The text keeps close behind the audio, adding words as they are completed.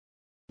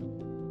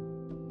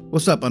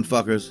What's up,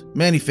 unfuckers?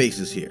 Manny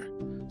Faces here.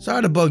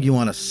 Sorry to bug you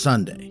on a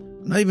Sunday.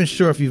 I'm not even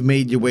sure if you've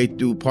made your way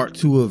through part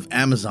 2 of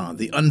Amazon,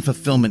 the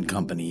Unfulfillment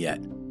Company yet.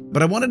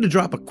 But I wanted to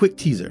drop a quick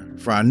teaser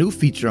for our new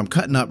feature I'm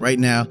cutting up right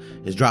now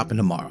is dropping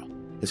tomorrow.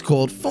 It's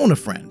called Phone a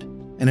Friend,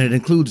 and it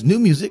includes new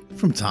music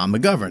from Tom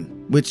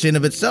McGovern, which in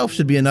of itself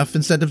should be enough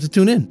incentive to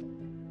tune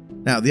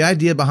in. Now, the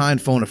idea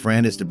behind Phone a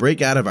Friend is to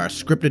break out of our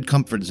scripted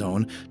comfort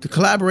zone to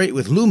collaborate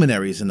with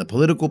luminaries in the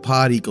political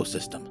pod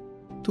ecosystem,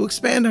 to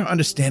expand our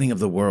understanding of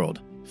the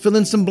world, fill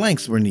in some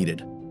blanks where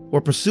needed, or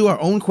pursue our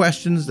own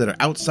questions that are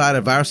outside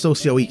of our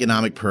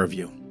socioeconomic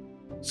purview.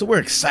 So we're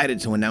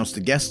excited to announce the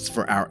guests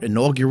for our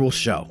inaugural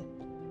show,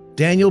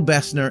 Daniel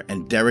Bessner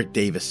and Derek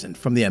Davison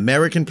from the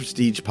American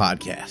Prestige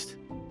Podcast.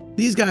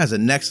 These guys are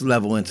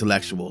next-level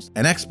intellectuals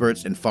and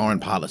experts in foreign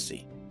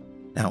policy.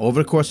 Now,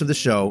 over the course of the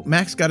show,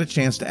 Max got a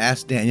chance to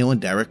ask Daniel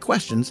and Derek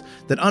questions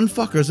that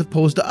unfuckers have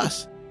posed to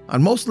us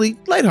on mostly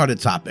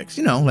lighthearted topics,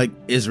 like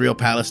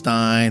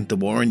Israel-Palestine, the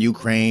war in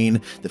Ukraine,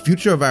 the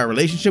future of our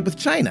relationship with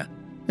China.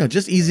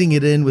 Just easing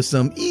it in with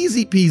some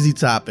easy-peasy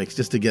topics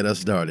just to get us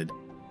started.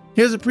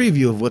 Here's a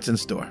preview of what's in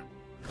store.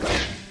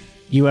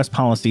 U.S.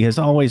 policy has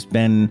always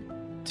been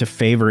to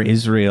favor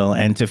Israel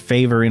and to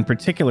favor, in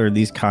particular,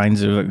 these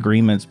kinds of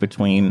agreements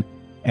between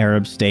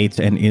Arab states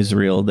and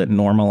Israel that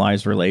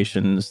normalize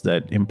relations,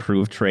 that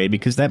improve trade,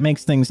 because that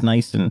makes things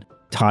nice and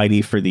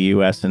tidy for the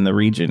U.S. and the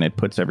region. It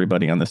puts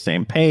everybody on the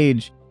same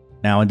page.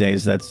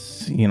 Nowadays,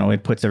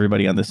 it puts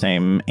everybody on the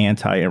same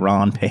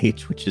anti-Iran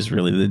page, which is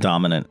really the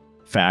dominant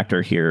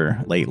factor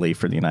here lately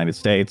for the United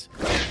States.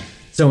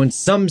 So in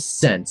some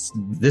sense,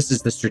 this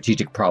is the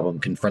strategic problem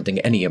confronting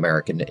any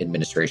American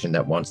administration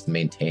that wants to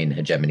maintain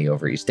hegemony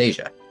over East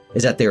Asia,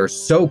 is that they are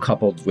so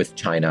coupled with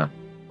China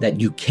that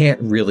you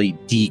can't really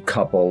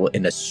decouple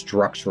in a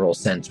structural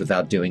sense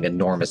without doing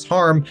enormous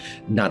harm,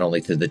 not only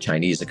to the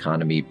Chinese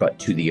economy, but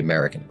to the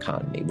American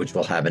economy, which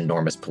will have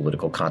enormous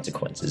political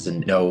consequences.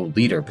 And no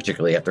leader,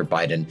 particularly after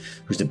Biden,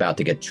 who's about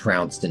to get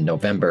trounced in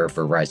November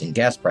for rising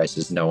gas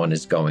prices,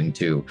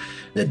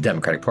 the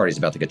Democratic Party is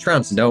about to get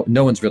trounced. No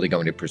one's really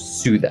going to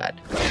pursue that.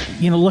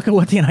 Look at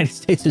what the United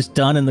States has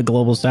done in the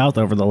global South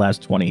over the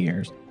last 20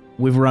 years.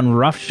 We've run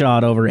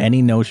roughshod over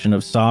any notion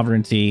of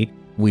sovereignty.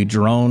 We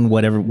drone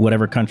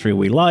whatever country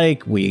we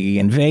like. We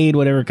invade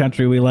whatever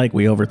country we like.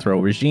 We overthrow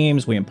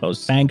regimes. We impose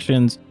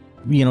sanctions.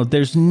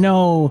 There's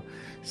no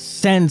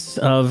sense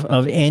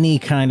of any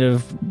kind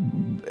of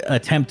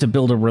attempt to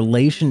build a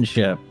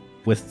relationship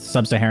with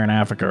sub-Saharan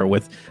Africa or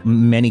with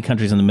many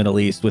countries in the Middle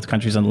East, with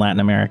countries in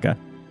Latin America.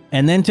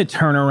 And then to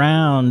turn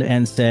around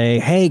and say,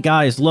 hey,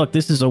 guys, look,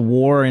 this is a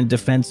war in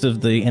defense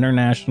of the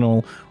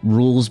international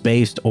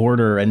rules-based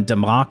order and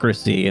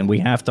democracy, and we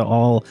have to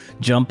all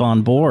jump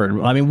on board.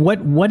 I mean,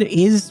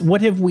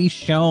 what have we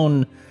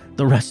shown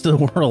the rest of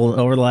the world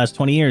over the last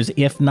 20 years,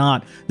 if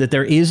not that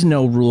there is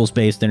no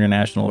rules-based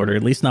international order,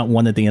 at least not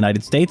one that the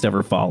United States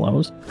ever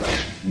follows?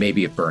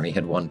 Maybe if Bernie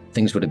had won,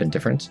 things would have been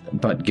different.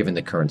 But given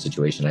the current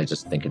situation, I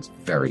just think it's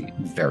very,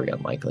 very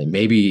unlikely.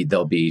 Maybe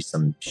there'll be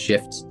some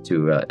shift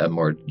to a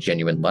more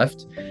genuine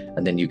left,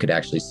 and then you could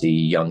actually see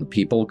young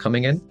people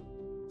coming in.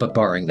 But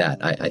barring that,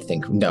 I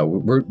think,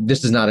 no,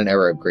 this is not an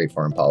era of great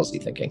foreign policy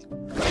thinking.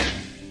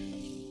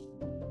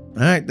 All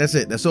right, that's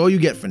it. That's all you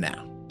get for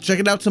now. Check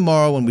it out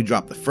tomorrow when we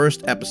drop the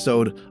first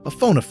episode of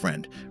Phone a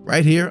Friend,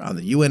 right here on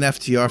the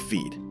UNFTR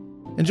feed.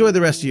 Enjoy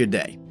the rest of your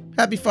day.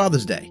 Happy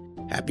Father's Day.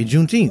 Happy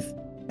Juneteenth.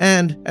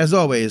 And, as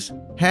always,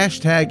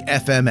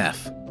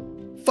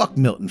 #FMF. Fuck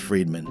Milton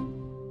Friedman.